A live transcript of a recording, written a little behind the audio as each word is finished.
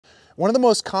One of the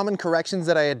most common corrections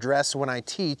that I address when I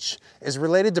teach is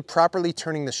related to properly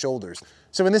turning the shoulders.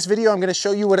 So in this video, I'm going to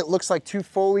show you what it looks like to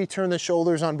fully turn the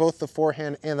shoulders on both the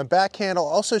forehand and the backhand. I'll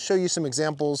also show you some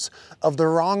examples of the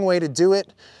wrong way to do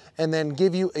it, and then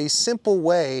give you a simple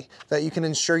way that you can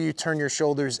ensure you turn your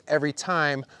shoulders every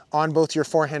time on both your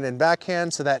forehand and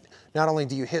backhand, so that not only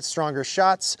do you hit stronger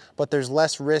shots, but there's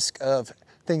less risk of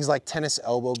things like tennis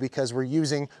elbow because we're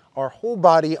using our whole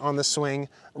body on the swing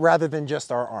rather than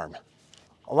just our arm.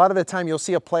 A lot of the time you'll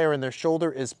see a player and their shoulder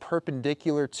is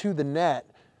perpendicular to the net,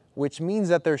 which means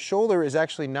that their shoulder is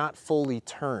actually not fully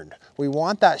turned. We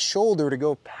want that shoulder to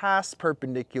go past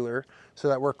perpendicular so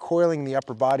that we're coiling the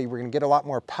upper body. We're gonna get a lot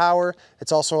more power.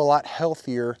 It's also a lot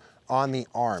healthier on the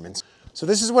arm. And so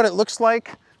this is what it looks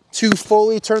like to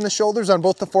fully turn the shoulders on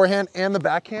both the forehand and the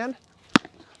backhand.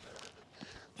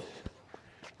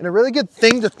 And a really good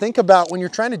thing to think about when you're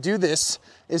trying to do this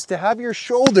is to have your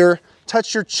shoulder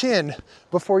touch your chin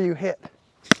before you hit.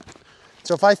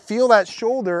 So if I feel that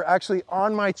shoulder actually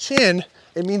on my chin,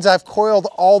 it means I've coiled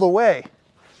all the way.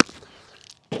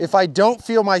 If I don't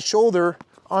feel my shoulder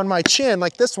on my chin,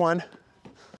 like this one,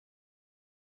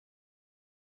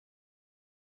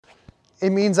 it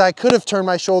means I could have turned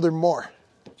my shoulder more.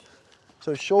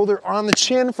 So shoulder on the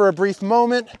chin for a brief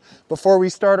moment before we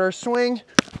start our swing.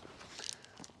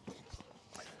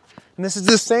 And this is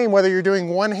the same whether you're doing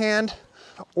one hand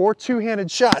or two-handed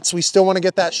shots. We still want to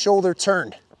get that shoulder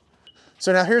turned.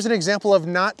 So now here's an example of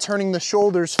not turning the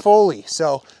shoulders fully.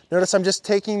 So notice I'm just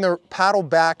taking the paddle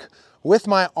back with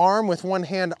my arm with one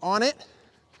hand on it,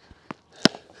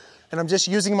 and I'm just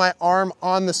using my arm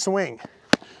on the swing.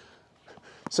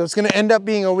 So it's going to end up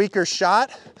being a weaker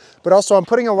shot, but also I'm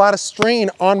putting a lot of strain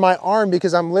on my arm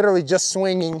because I'm literally just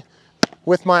swinging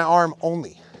with my arm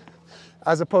only,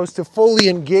 as opposed to fully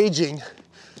engaging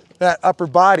that upper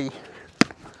body.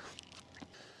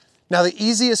 Now, the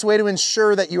easiest way to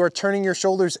ensure that you are turning your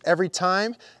shoulders every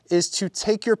time is to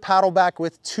take your paddle back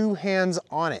with two hands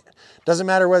on it. Doesn't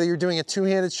matter whether you're doing a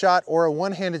two-handed shot or a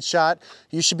one-handed shot,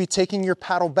 you should be taking your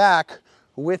paddle back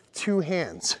with two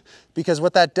hands, because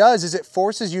what that does is it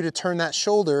forces you to turn that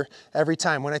shoulder every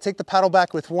time. When I take the paddle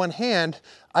back with one hand,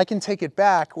 I can take it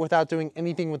back without doing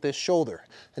anything with this shoulder.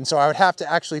 And so I would have to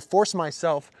actually force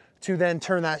myself to then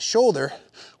turn that shoulder,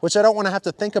 which I don't want to have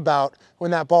to think about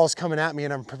when that ball is coming at me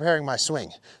and I'm preparing my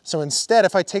swing. So instead,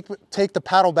 if I take the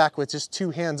paddle back with just two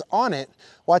hands on it,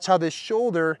 watch how this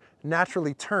shoulder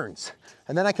naturally turns.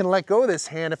 And then I can let go of this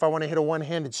hand if I want to hit a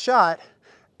one-handed shot.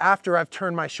 After I've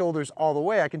turned my shoulders all the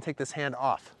way, I can take this hand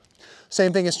off.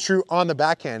 Same thing is true on the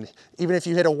backhand. Even if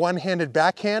you hit a one-handed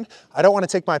backhand, I don't want to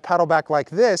take my paddle back like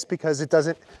this because it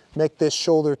doesn't make this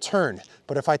shoulder turn.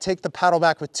 But if I take the paddle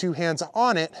back with two hands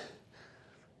on it,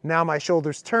 now my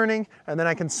shoulder's turning, and then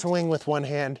I can swing with one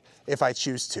hand if I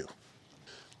choose to.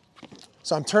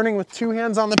 So I'm turning with two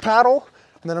hands on the paddle,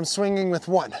 and then I'm swinging with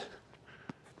one.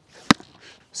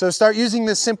 So start using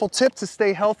this simple tip to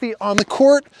stay healthy on the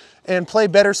court and play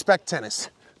better spec tennis.